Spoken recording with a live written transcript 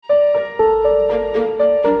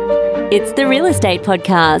It's the Real Estate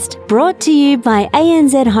Podcast, brought to you by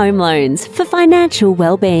ANZ Home Loans for financial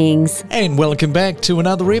well-beings. And welcome back to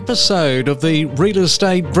another episode of the Real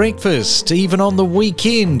Estate Breakfast, even on the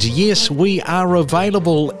weekend. Yes, we are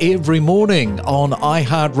available every morning on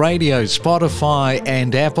iHeartRadio, Spotify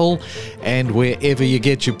and Apple, and wherever you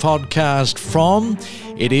get your podcast from.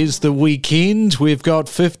 It is the weekend. We've got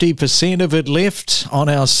 50% of it left on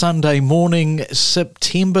our Sunday morning,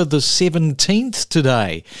 September the 17th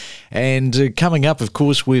today. And coming up, of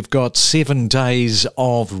course, we've got 7 days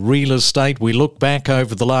of real estate. We look back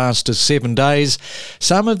over the last 7 days,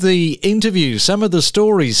 some of the interviews, some of the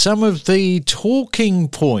stories, some of the talking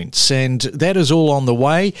points, and that is all on the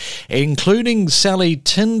way, including Sally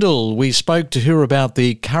Tyndall. We spoke to her about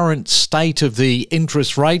the current state of the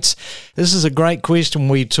interest rates. This is a great question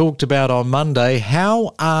we talked about on Monday.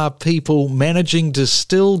 How are people managing to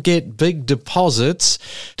still get big deposits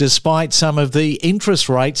despite some of the interest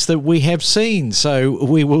rates that we have seen? So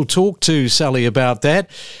we will talk to Sally about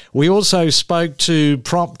that. We also spoke to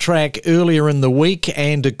PropTrack earlier in the week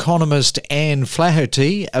and economist Anne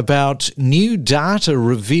Flaherty about new data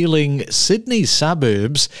revealing Sydney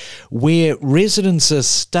suburbs where residents are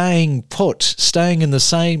staying in the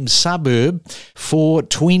same suburb for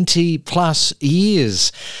 20 plus years.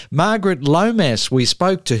 Margaret Lomas, we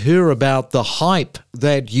spoke to her about the hype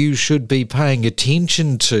that you should be paying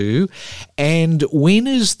attention to, and when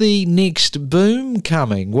is the next boom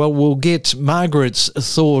coming? Well, we'll get Margaret's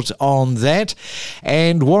thought on that.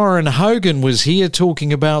 And Warren Hogan was here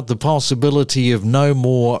talking about the possibility of no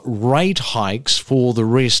more rate hikes for the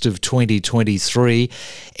rest of 2023.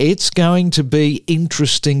 It's going to be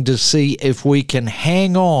interesting to see if we can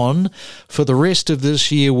hang on for the rest of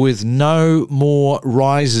this year with no more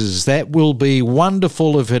rises. That will be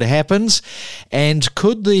wonderful if it happens. And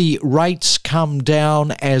could the rates come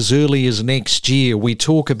down as early as next year? We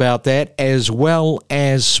talk about that, as well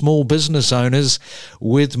as small business owners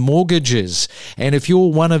with mortgages. And if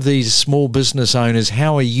you're one of these small business owners,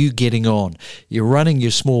 how are you getting on? You're running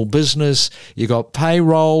your small business, you've got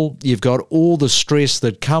payroll, you've got all the stress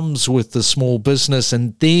that comes with the small business,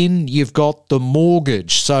 and then you've got the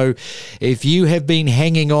mortgage. So if you have been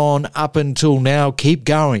hanging on up until now, keep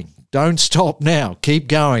going. Don't stop now. Keep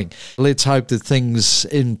going. Let's hope that things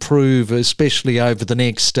improve, especially over the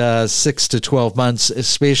next 6 to 12 months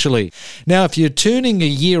especially. Now, if you're turning a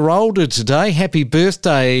year older today, happy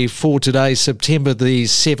birthday for today, September the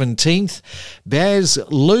 17th. Baz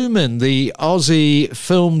Luhrmann, the Aussie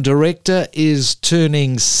film director, is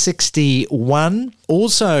turning 61.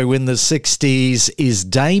 Also in the 60s is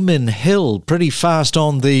Damon Hill, pretty fast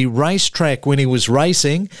on the racetrack when he was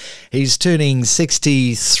racing. He's turning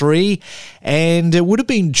 63, and it would have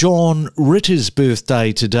been John Ritter's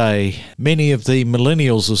birthday today. Many of the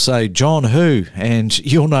millennials will say, John who? And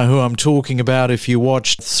you'll know who I'm talking about if you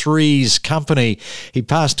watched Three's Company. He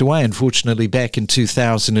passed away, unfortunately, back in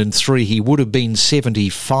 2003. He would have been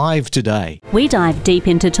 75 today. We dive deep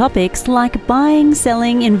into topics like buying,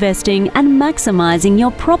 selling, investing, and maximising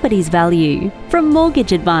your property's value. From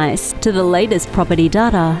mortgage advice to the latest property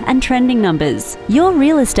data and trending numbers, your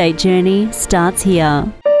real estate journey starts here.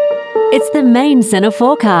 It's the Main Centre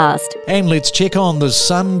forecast. And let's check on the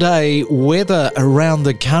Sunday weather around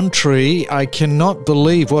the country. I cannot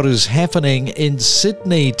believe what is happening in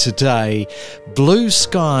Sydney today. Blue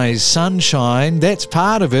skies, sunshine, that's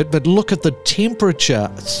part of it, but look at the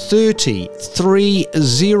temperature, 30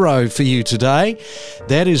 for you today.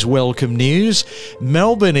 That is welcome news.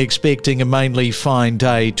 Melbourne expecting a mainly fine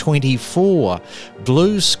day, 24.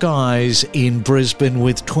 Blue skies in Brisbane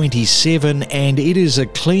with 27, and it is a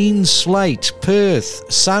clean slate.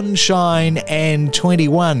 Perth, sunshine and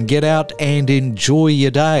 21. Get out and enjoy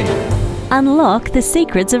your day. Unlock the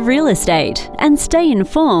secrets of real estate and stay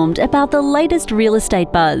informed about the latest real estate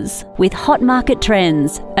buzz with hot market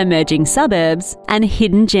trends, emerging suburbs, and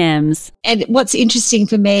hidden gems. And what's interesting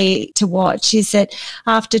for me to watch is that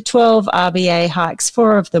after 12 RBA hikes,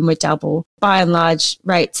 4 of them were double. By and large,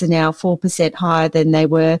 rates are now 4% higher than they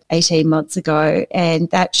were 18 months ago, and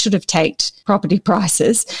that should have tanked property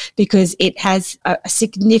prices because it has a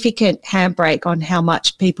significant handbrake on how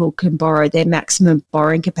much people can borrow, their maximum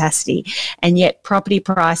borrowing capacity. And yet property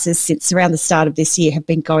prices since around the start of this year have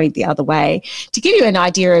been going the other way. To give you an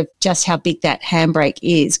idea of just how big that handbrake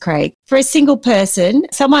is, Craig, for a single person,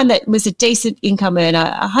 someone that was a decent income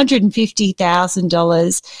earner,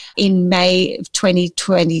 $150,000 in May of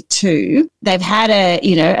 2022, they've had a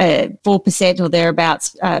 4% or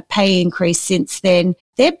thereabouts pay increase since then.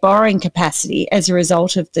 their borrowing capacity as a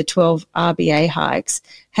result of the 12 RBA hikes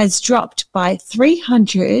has dropped by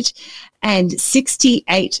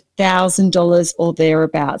 $368,000 or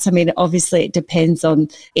thereabouts. I mean, obviously it depends on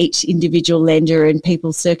each individual lender and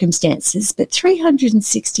people's circumstances, but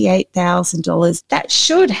 $368,000, that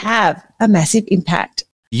should have a massive impact.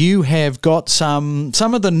 You have got some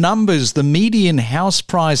of the numbers, the median house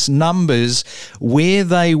price numbers, where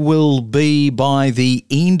they will be by the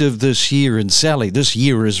end of this year. And Sally, this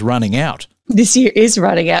year is running out. This year is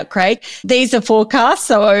running out, Craig. These are forecasts,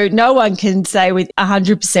 so no one can say with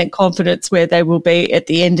 100% confidence where they will be at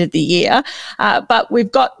the end of the year. But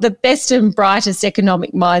we've got the best and brightest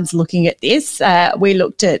economic minds looking at this. We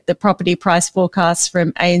looked at the property price forecasts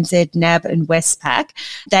from ANZ, NAB and Westpac.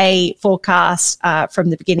 They forecast from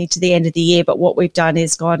the beginning to the end of the year, but what we've done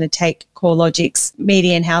is gone and take CoreLogic's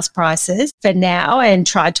median house prices for now and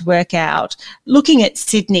tried to work out, looking at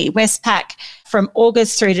Sydney, Westpac from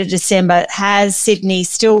August through to December has Sydney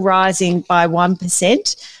still rising by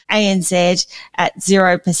 1%, ANZ at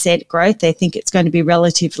 0% growth. They think it's going to be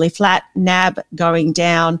relatively flat, NAB going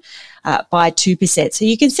down by 2%. So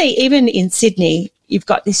you can see even in Sydney, you've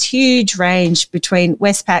got this huge range between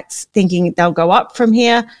Westpac's thinking they'll go up from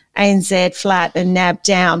here, ANZ flat and NAB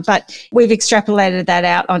down. But we've extrapolated that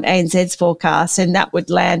out on ANZ's forecast, and that would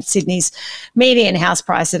land Sydney's median house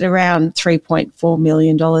price at around $3.4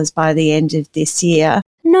 million by the end of this year.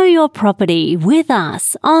 Know your property with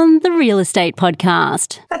us on the Real Estate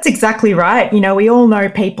Podcast. That's exactly right. You know, we all know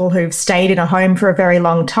people who've stayed in a home for a very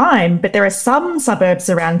long time, but there are some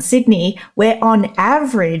suburbs around Sydney where on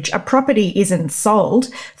average a property isn't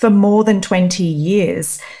sold for more than 20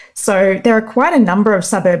 years. So there are quite a number of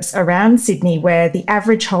suburbs around Sydney where the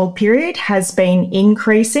average hold period has been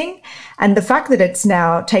increasing. And the fact that it's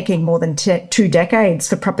now taking more than 2 decades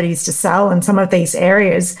for properties to sell in some of these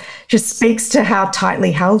areas just speaks to how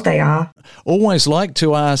tightly held they are. Always like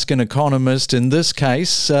to ask an economist, in this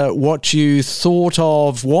case, what you thought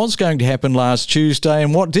of was going to happen last Tuesday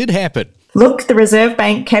and what did happen. Look, the Reserve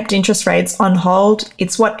Bank kept interest rates on hold.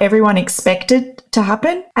 It's what everyone expected to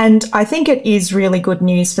happen. And I think it is really good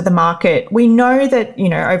news for the market. We know that,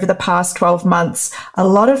 over the past 12 months, a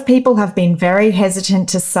lot of people have been very hesitant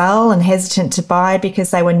to sell and hesitant to buy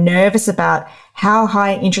because they were nervous about how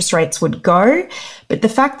high interest rates would go. But the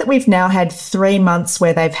fact that we've now had 3 months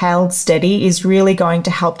where they've held steady is really going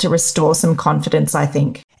to help to restore some confidence, I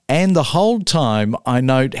think. And the hold time, I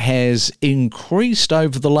note, has increased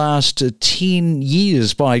over the last 10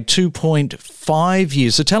 years by 2.5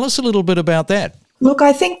 years. So tell us a little bit about that. Look,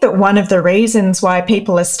 I think that one of the reasons why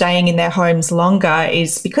people are staying in their homes longer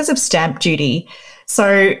is because of stamp duty.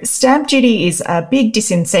 So stamp duty is a big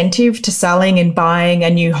disincentive to selling and buying a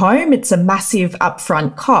new home. It's a massive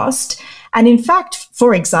upfront cost. And in fact,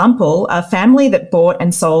 for example, a family that bought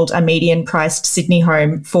and sold a median-priced Sydney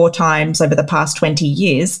home 4 times over the past 20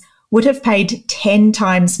 years would have paid 10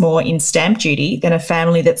 times more in stamp duty than a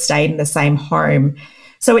family that stayed in the same home.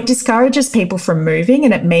 So it discourages people from moving,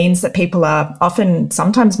 and it means that people are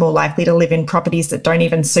sometimes more likely to live in properties that don't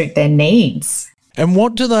even suit their needs. And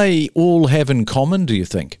what do they all have in common, do you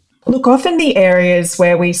think? Look, often the areas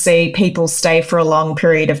where we see people stay for a long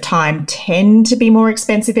period of time tend to be more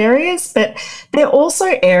expensive areas, but they're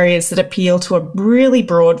also areas that appeal to a really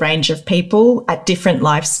broad range of people at different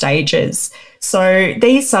life stages. So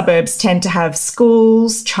these suburbs tend to have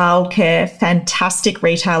schools, childcare, fantastic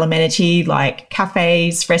retail amenity like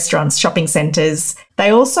cafes, restaurants, shopping centres.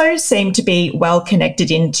 They also seem to be well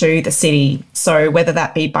connected into the city, so whether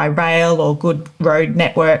that be by rail or good road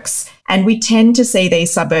networks. And we tend to see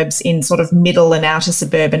these suburbs in sort of middle and outer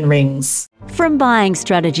suburban rings. From buying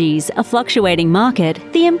strategies, a fluctuating market,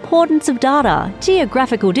 the importance of data,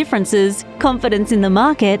 geographical differences, confidence in the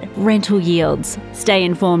market, rental yields. Stay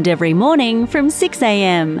informed every morning from 6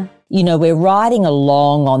 a.m. You know, we're riding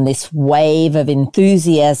along on this wave of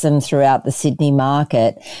enthusiasm throughout the Sydney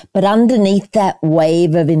market, but underneath that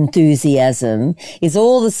wave of enthusiasm is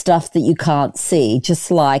all the stuff that you can't see, just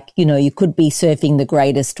like, you could be surfing the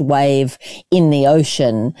greatest wave in the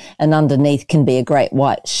ocean and underneath can be a great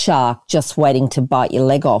white shark just waiting to bite your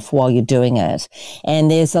leg off while you're doing it. And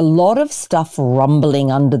there's a lot of stuff rumbling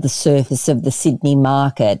under the surface of the Sydney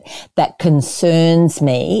market that concerns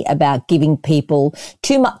me about giving people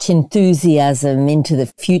too much enthusiasm into the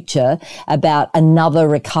future about another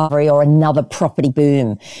recovery or another property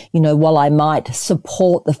boom. While I might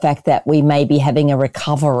support the fact that we may be having a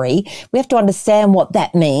recovery, we have to understand what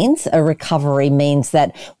that means. A recovery means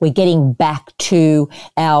that we're getting back to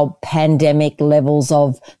our pandemic levels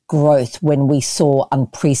of growth when we saw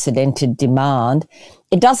unprecedented demand.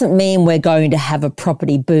 It doesn't mean we're going to have a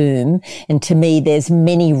property boom. And to me, there's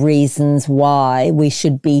many reasons why we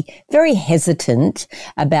should be very hesitant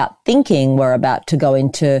about thinking we're about to go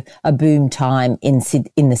into a boom time in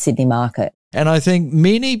the Sydney market. And I think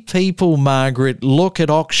many people, Margaret, look at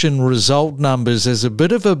auction result numbers as a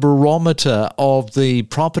bit of a barometer of the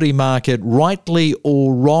property market, rightly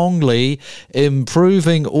or wrongly,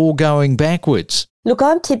 improving or going backwards. Look,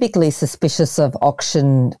 I'm typically suspicious of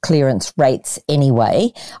auction clearance rates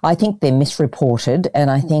anyway. I think they're misreported,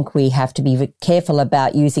 and I think we have to be careful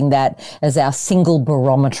about using that as our single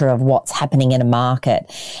barometer of what's happening in a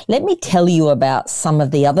market. Let me tell you about some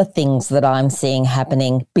of the other things that I'm seeing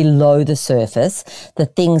happening below the surface, the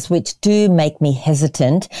things which do make me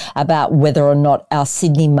hesitant about whether or not our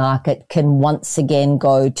Sydney market can once again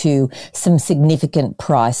go to some significant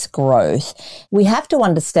price growth. We have to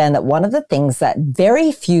understand that one of the things that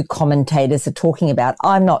very few commentators are talking about,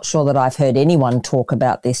 I'm not sure that I've heard anyone talk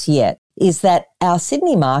about this yet, is that our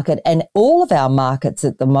Sydney market and all of our markets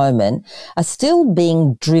at the moment are still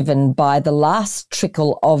being driven by the last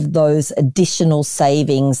trickle of those additional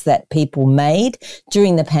savings that people made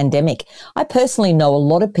during the pandemic. I personally know a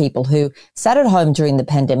lot of people who sat at home during the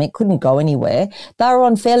pandemic, couldn't go anywhere. They were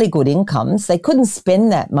on fairly good incomes. They couldn't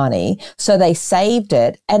spend that money, so they saved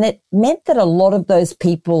it. And it meant that a lot of those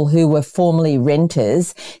people who were formerly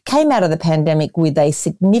renters came out of the pandemic with a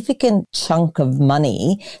significant chunk of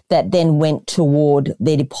money that then went toward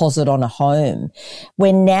their deposit on a home.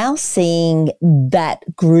 We're now seeing that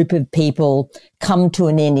group of people come to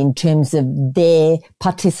an end in terms of their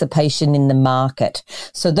participation in the market.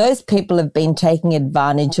 So those people have been taking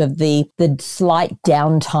advantage of the slight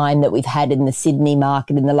downtime that we've had in the Sydney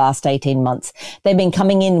market in the last 18 months. They've been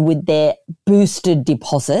coming in with their boosted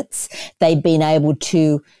deposits. They've been able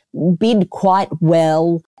to bid quite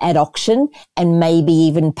well at auction and maybe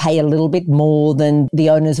even pay a little bit more than the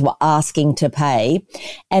owners were asking to pay.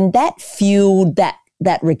 And that fueled that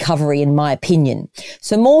recovery, in my opinion.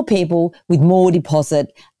 So more people with more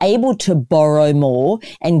deposit able to borrow more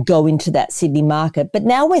and go into that Sydney market. But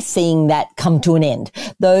now we're seeing that come to an end.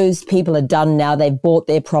 Those people are done now. They've bought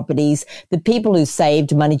their properties. The people who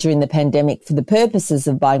saved money during the pandemic for the purposes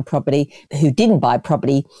of buying property, who didn't buy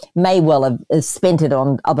property, may well have spent it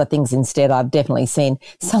on other things instead. I've definitely seen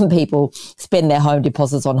some people spend their home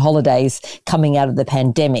deposits on holidays coming out of the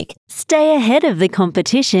pandemic. Stay ahead of the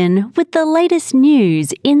competition with the latest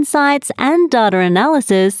news, insights and data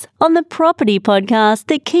analysis on the Property Podcast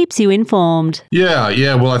that keeps you informed.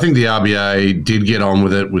 Yeah. Well, I think the RBA did get on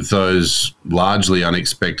with it with those largely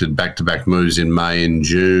unexpected back-to-back moves in May and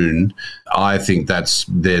June. I think that's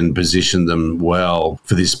then positioned them well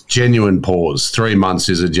for this genuine pause. 3 months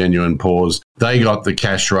is a genuine pause. They got the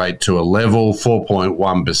cash rate to a level,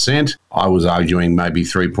 4.1%. I was arguing maybe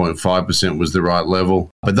 3.5% was the right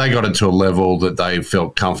level, but they got it to a level that they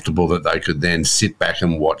felt comfortable that they could then sit back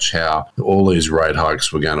and watch how all these rate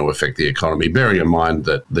hikes were going to affect the economy, bearing in mind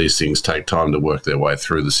that these things take time to work their way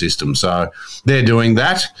through the system. So they're doing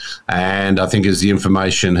that. And I think as the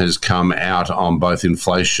information has come out on both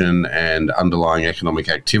inflation and underlying economic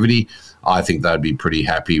activity, I think they'd be pretty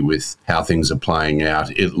happy with how things are playing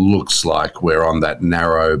out. It looks like we're on that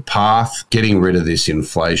narrow path, getting rid of this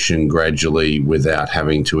inflation gradually without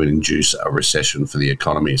having to induce a recession for the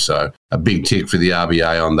economy. So a big tick for the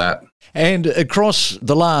RBA on that. And across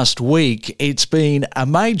the last week, it's been a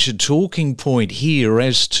major talking point here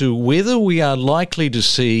as to whether we are likely to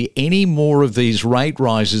see any more of these rate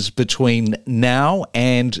rises between now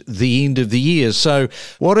and the end of the year. So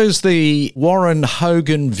what is the Warren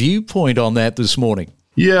Hogan viewpoint on that this morning?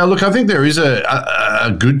 Yeah, look, I think there is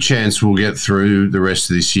a good chance we'll get through the rest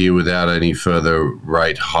of this year without any further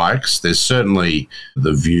rate hikes. There's certainly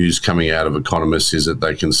the views coming out of economists is that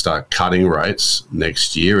they can start cutting rates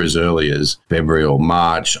next year as early as February or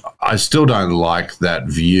March. I still don't like that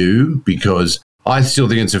view because I still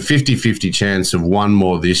think it's a 50-50 chance of one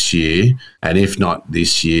more this year. And if not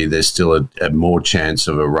this year, there's still a more chance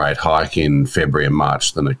of a rate hike in February and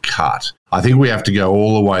March than a cut. I think we have to go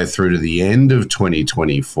all the way through to the end of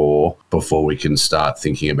 2024 before we can start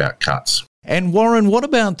thinking about cuts. And Warren, what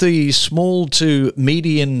about the small to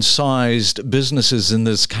medium-sized businesses in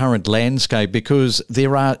this current landscape? Because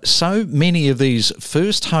there are so many of these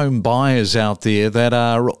first home buyers out there that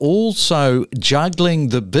are also juggling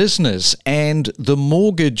the business and the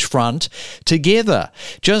mortgage front together.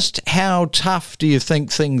 Just how tough do you think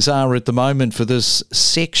things are at the moment for this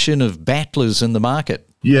section of battlers in the market?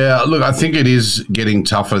 Yeah, look, I think it is getting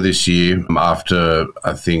tougher this year after,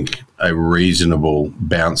 I think, a reasonable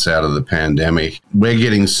bounce out of the pandemic. We're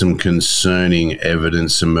getting some concerning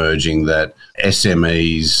evidence emerging that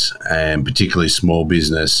SMEs and particularly small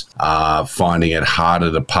business are finding it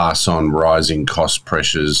harder to pass on rising cost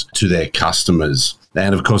pressures to their customers.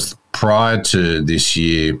 And of course, prior to this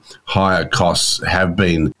year, higher costs have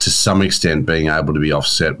been, to some extent, being able to be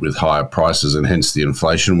offset with higher prices, and hence the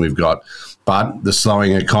inflation we've got. But the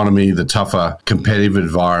slowing economy, the tougher competitive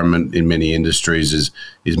environment in many industries is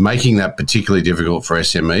making that particularly difficult for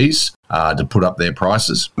SMEs to put up their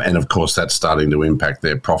prices. And of course, that's starting to impact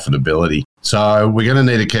their profitability. So we're going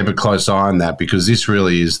to need to keep a close eye on that, because this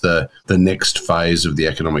really is the next phase of the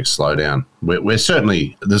economic slowdown. We're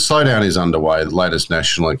certainly, the slowdown is underway. The latest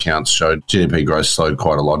national accounts showed GDP growth slowed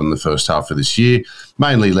quite a lot in the first half of this year,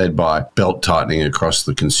 mainly led by belt tightening across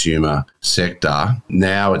the consumer sector.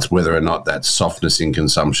 Now it's whether or not that softness in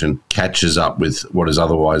consumption catches up with what has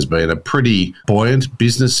otherwise been a pretty buoyant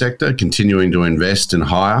business sector, continuing to invest and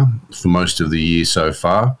hire for most of the year so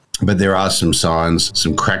far. But there are some signs,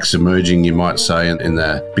 some cracks emerging, you might say, in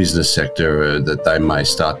the business sector that they may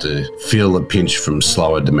start to feel the pinch from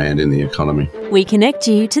slower demand in the economy. We connect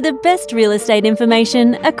you to the best real estate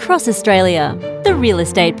information across Australia. The Real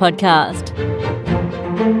Estate Podcast.